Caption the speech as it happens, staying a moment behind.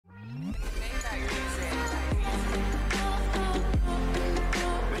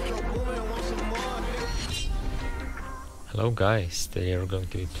Hello guys, today we're going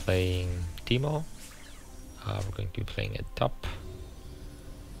to be playing Teemo. We're going to be playing at top.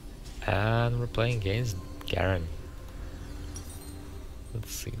 And we're playing against Garen. Let's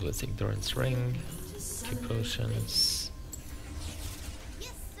see, let's take Doran's ring, 2 potions.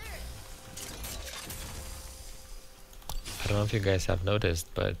 I don't know if you guys have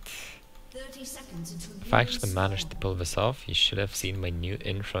noticed, but if I actually managed to pull this off, you should have seen my new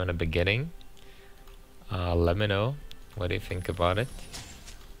intro in the beginning. Let me know what do you think about it.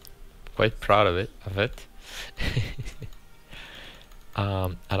 Quite proud of it.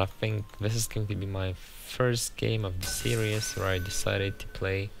 And I think this is going to be my first game of the series where I decided to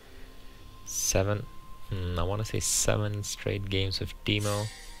play 7 straight games with Teemo.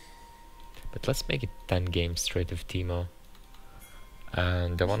 But let's make it 10 games straight with Teemo.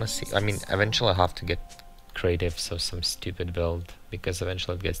 And I want to see, eventually I'll have to get creative, so some stupid build, because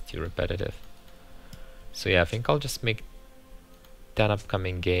eventually it gets too repetitive. So yeah, I think I'll just make 10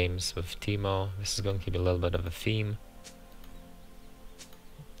 upcoming games with Teemo. This is going to be a little bit of a theme.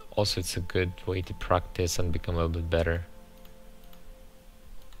 Also, it's a good way to practice and become a little bit better.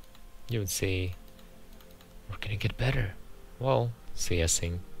 You would say, we're gonna get better. Well, say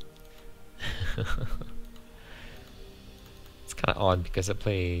yesing. It's kinda odd because I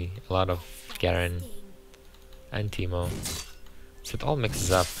play a lot of Garen and Teemo, so it all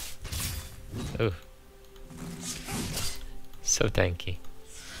mixes up. Oh, so tanky.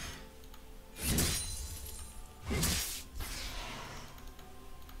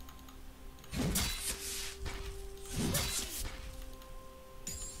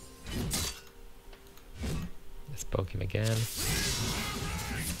 Let's poke him again.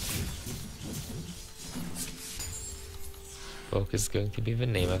 Poke is going to be the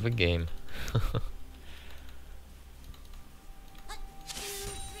name of the game.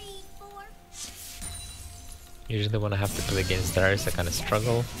 Usually when I have to play against Darius I kinda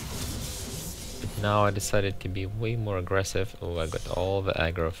struggle. But now I decided to be way more aggressive. Oh, I got all the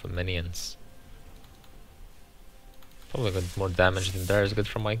aggro from minions. Probably got more damage than Darius got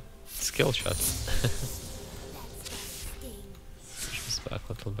from my skill shots. Push this back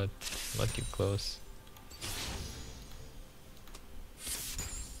a little bit, not too close.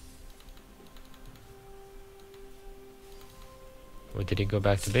 Or did he go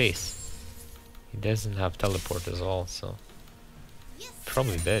back to base? He doesn't have teleport as well, so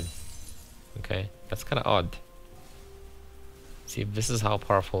probably did. Okay, that's kinda odd. See, this is how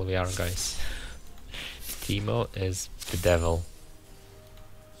powerful we are, guys. Teemo is the devil.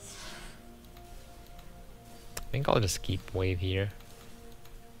 I think I'll just keep wave here.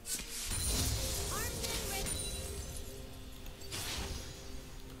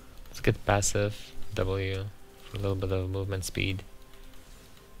 Let's get passive W for a little bit of movement speed.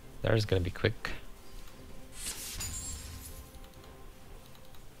 There's gonna be quick.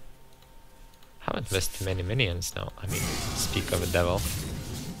 Haven't missed too many minions now. I mean, speak of a devil.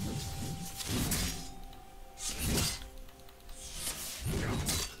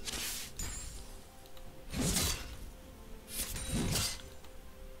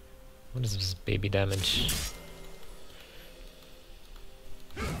 What is this baby damage?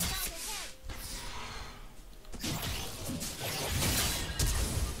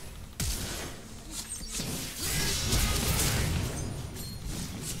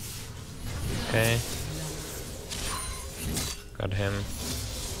 Okay. Got him.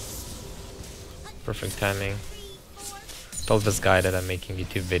 Perfect timing. Told this guy that I'm making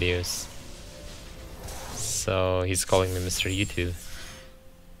YouTube videos. So he's calling me Mr. YouTube.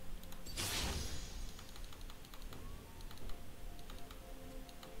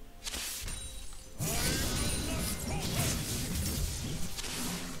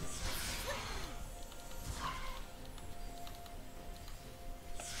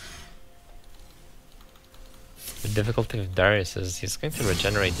 The difficulty with Darius is he's going to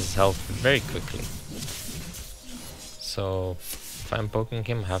regenerate his health very quickly. So if I'm poking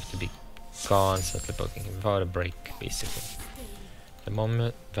him, I have to be constantly poking him without a break, basically. The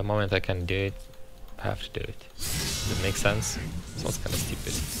moment I can do it, I have to do it. Does it make sense? Sounds kind of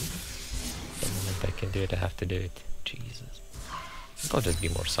stupid. The moment I can do it, I have to do it. Jesus. I think I'll just be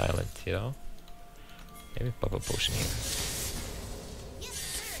more silent, you know? Maybe pop a potion here.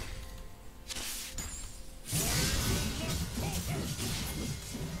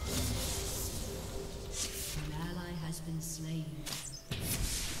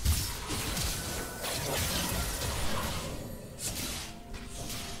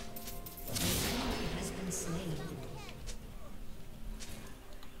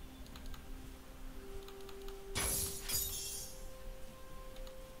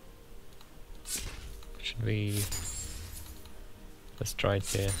 Should we Let's try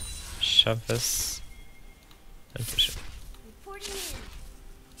to shove this and push it.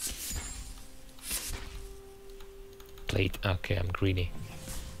 Plate. Okay, I'm greedy.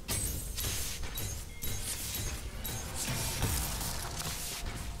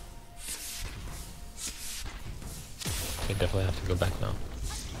 We definitely have to go back now.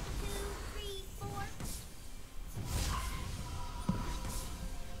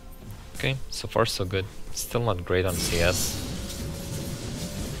 Okay, so far so good. Still not great on CS.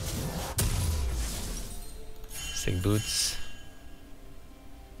 Sick boots.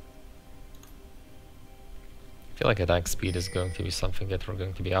 I feel like attack speed is going to be something that we're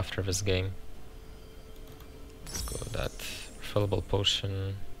going to be after this game. Let's go with that. Refillable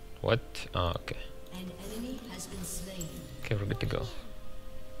potion. What? Oh, okay. An enemy has been slain. Okay, we're good to go.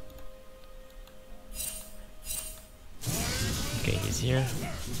 Okay, he's here.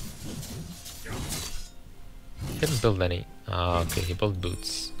 Didn't build any. Ah, okay, he built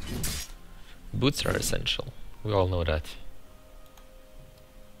boots. Boots are essential. We all know that.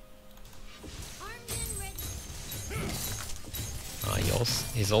 Ah,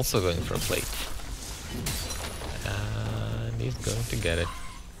 he's also going for a plate. And he's going to get it.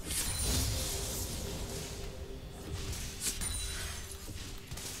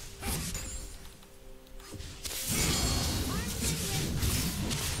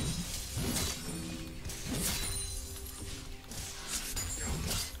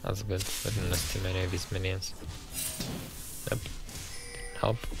 That's good. We didn't miss too many of these minions. Yep.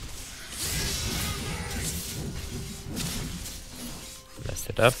 Help. Messed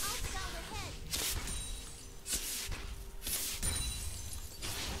it up.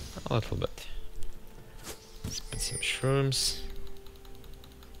 A little bit. Let's put some shrooms.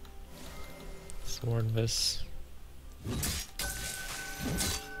 Sword this.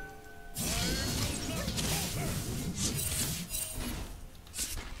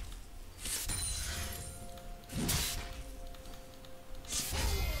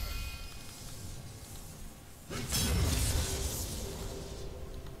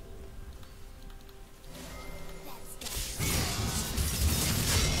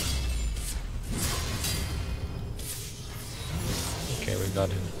 Okay, we got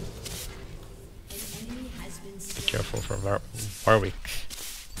him. Be careful for Warwick.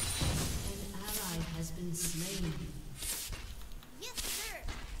 An ally has been slain.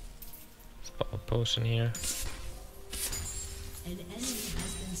 Let's pop a potion here. An enemy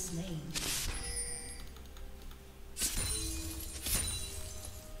has been slain.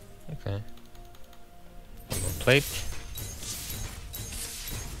 Okay. One more plate.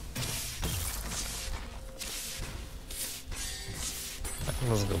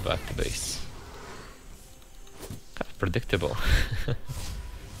 Let's go back to base. Kind of predictable.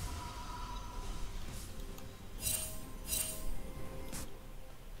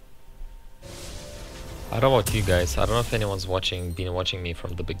 I don't know about you guys. I don't know if anyone's been watching me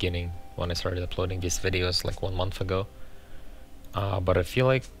from the beginning when I started uploading these videos like 1 month ago. But I feel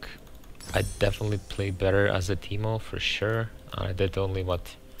like I definitely play better as a Teemo for sure. I did only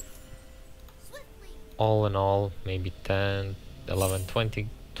what, all in all, maybe 10, 11, 20,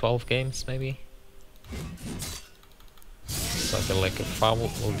 12 games maybe. So I feel like if I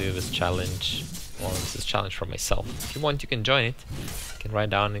will do this challenge, well, this is a challenge for myself. If you want, you can join it. You can write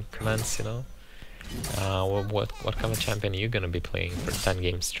down in comments, you know, what kind of champion are you gonna be playing for 10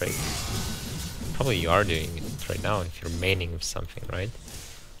 games straight. Probably you are doing it right now if you're maining with something, right?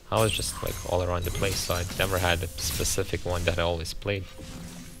 I was just like all around the place, so I never had a specific one that I always played.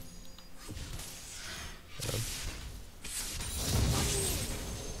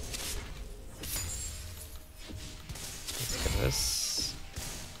 Let's get this.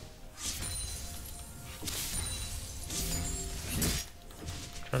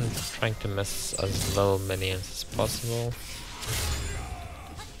 Trying to miss as little minions as possible.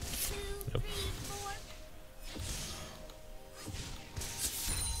 Nope.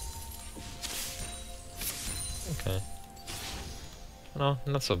 Okay. No,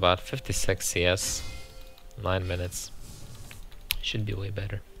 not so bad. 56 CS. 9 minutes. Should be way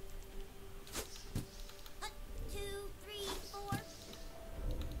better.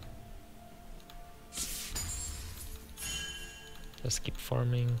 Just keep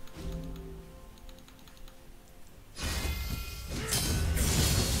farming.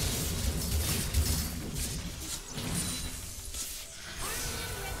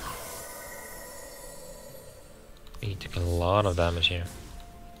 He took a lot of damage here.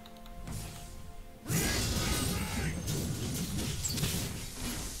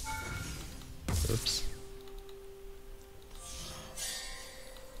 Oops.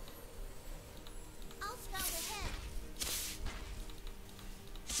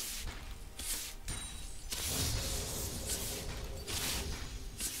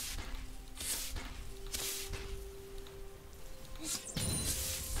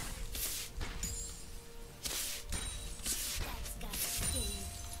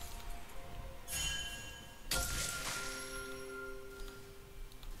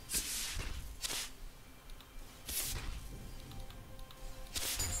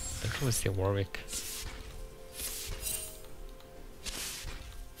 actually see Warwick.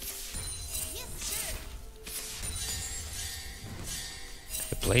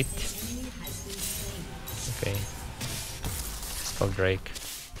 The plate. Okay. Skull Drake.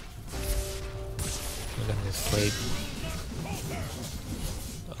 Look at this plate.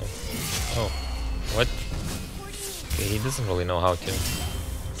 Oh. Oh. What? Okay, he doesn't really know how to.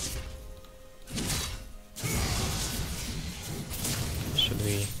 Should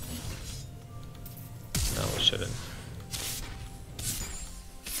we? No, we shouldn't.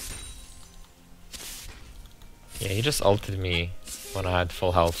 Yeah, he just ulted me when I had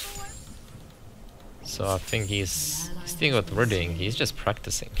full health. So I think he's doing what we're doing, he's just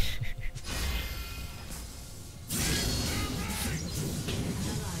practicing.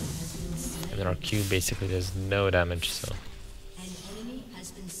 And then our Q basically does no damage, so... An enemy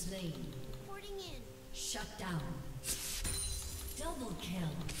has been slain. Shut down. Double kill.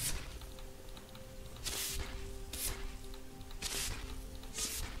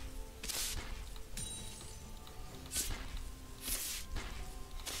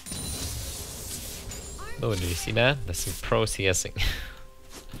 Oh, did you see that? That's some pro CSing.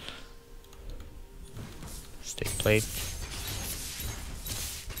 Stay plate.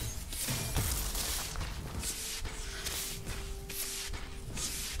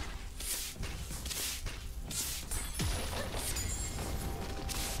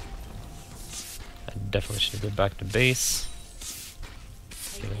 I definitely should go back to base.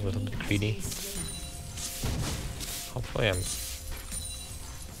 Getting a little bit greedy. Hopefully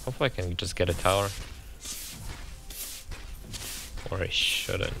I can just get a tower. Or I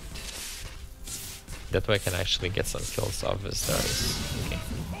shouldn't. That way I can actually get some kills off his stars. Okay.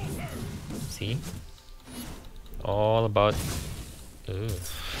 See? All about... Ooh.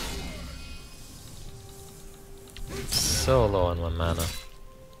 So low on my mana.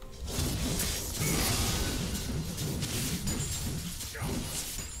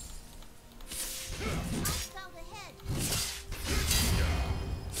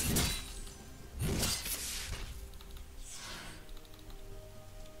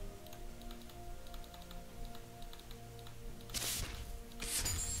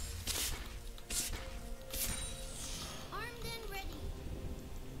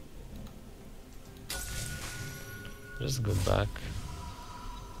 Just go back.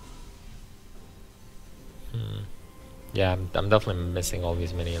 Yeah, I'm definitely missing all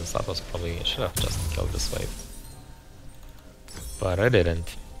these minions. That was probably... I should have just killed this wave. But I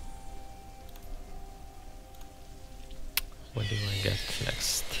didn't. What do I get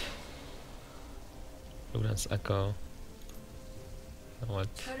next? Luna's Echo. You know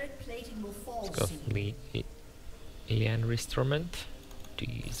what? Turret plating will fall Let's go soon. Lian Restorement.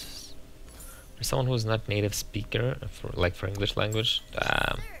 Jesus. For someone who's not native speaker, for English language,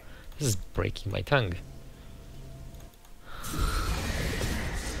 this is breaking my tongue.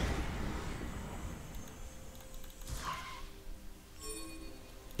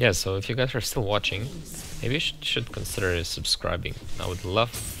 Yeah, so if you guys are still watching, maybe you should consider subscribing. I would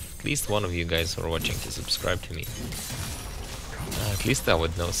love at least one of you guys who are watching to subscribe to me. At least I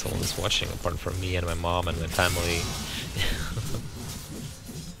would know someone is watching apart from me and my mom and my family.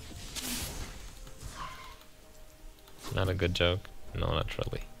 Not a good joke. No, not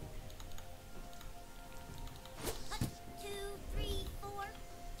really. 2, 3, 4.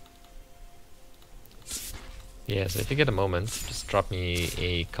 Yeah, so if you get a moment, just drop me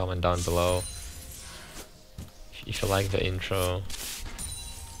a comment down below if you like the intro.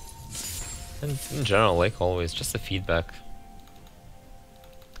 And in general, like always, just the feedback.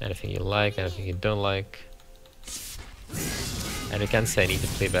 Anything you like, anything you don't like. And you can say I need to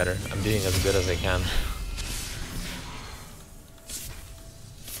play better. I'm doing as good as I can.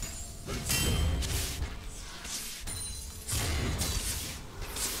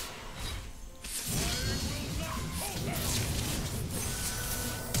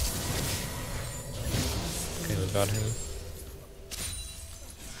 Got him.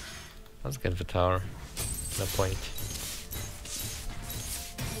 Let's get the tower. No point.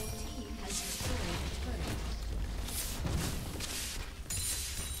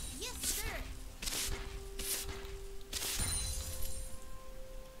 Yes, sir.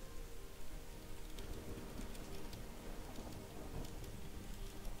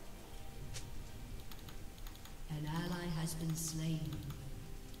 An ally has been slain.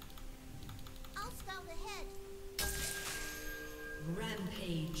 I'll scout ahead.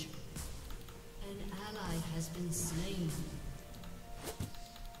 Rampage. An ally has been slain.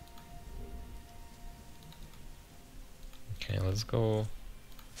 Okay, let's go.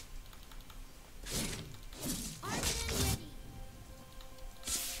 Armed and ready.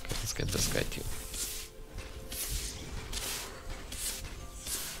 Okay, let's get this guy too.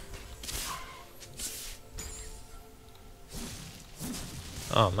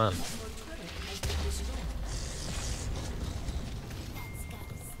 Oh man. That's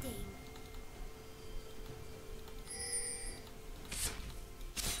gotta sting.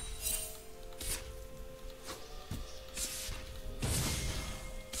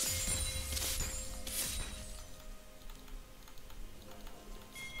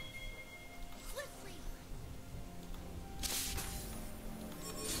 Swiftly.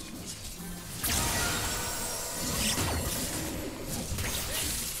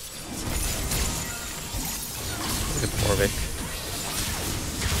 Look at Morvick.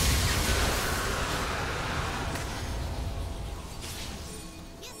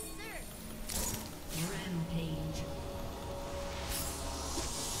 Yes, sir. Rampage.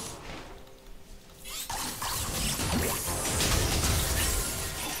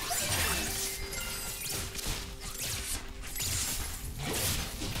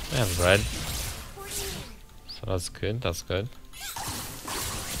 I have red, Porting in. so that's good, that's good.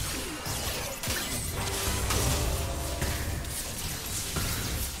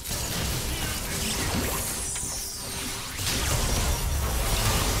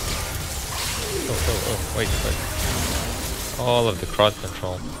 Oh, wait. All of the crowd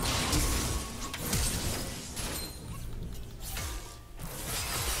control.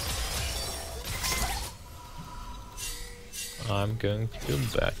 I'm going to go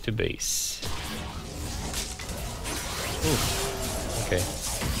back to base. Ooh, okay.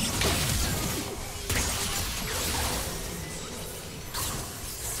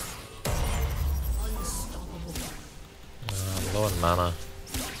 I'm low on mana.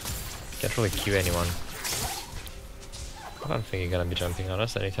 Can't really Q anyone. I don't think you're gonna be jumping on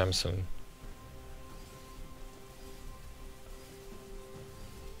us anytime soon.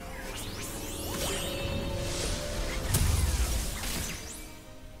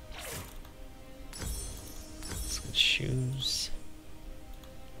 Let's get shoes.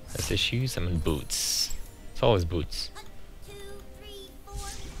 I say shoes, I mean boots. It's always boots. 1, 2, 3, 4.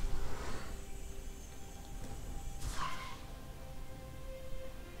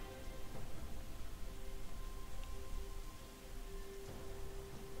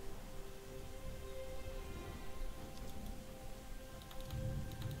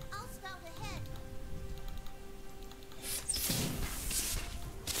 I'll spout ahead.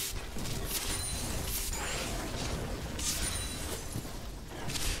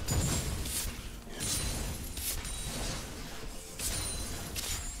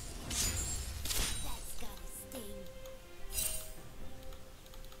 That's gotta sting.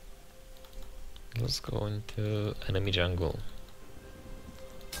 Let's go into enemy jungle.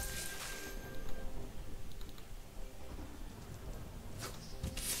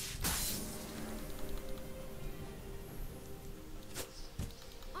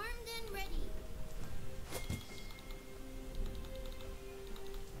 Armed and ready.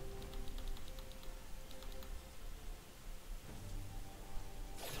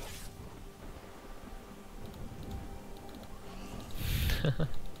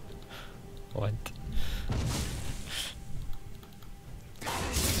 What?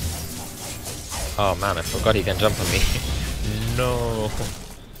 Oh man, I forgot he can jump on me. No.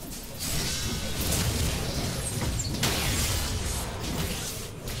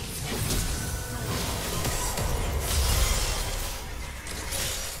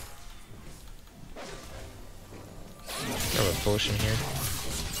 I have a potion here.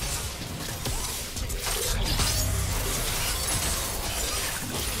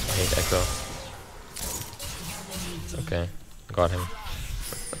 I hate Echo. Okay, got him.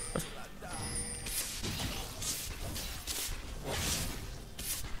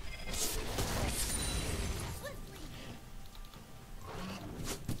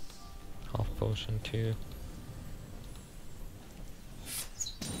 Half potion too.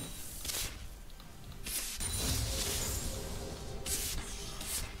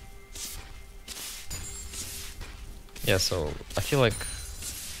 Yeah, so I feel like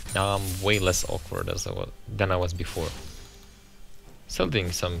now I'm way less awkward than I was before. Still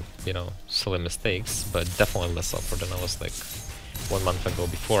doing some, you know, silly mistakes, but definitely less awkward than I was like 1 month ago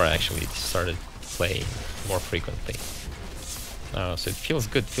before I actually started playing more frequently. So it feels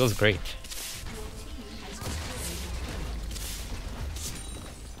good, feels great.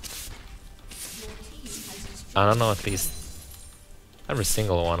 I don't know, at least every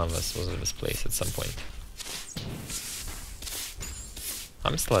single one of us was in this place at some point.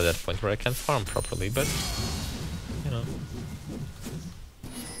 I'm still at that point where I can farm properly, but, you know.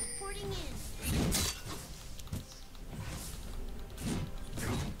 Porting in.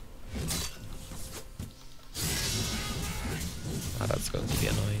 That's going to be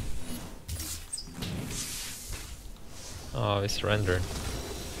annoying. Oh, we surrendered.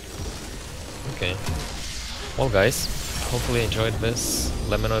 Okay. Well guys, hopefully you enjoyed this.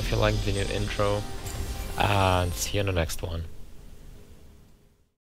 Let me know if you liked the new intro. And see you in the next one.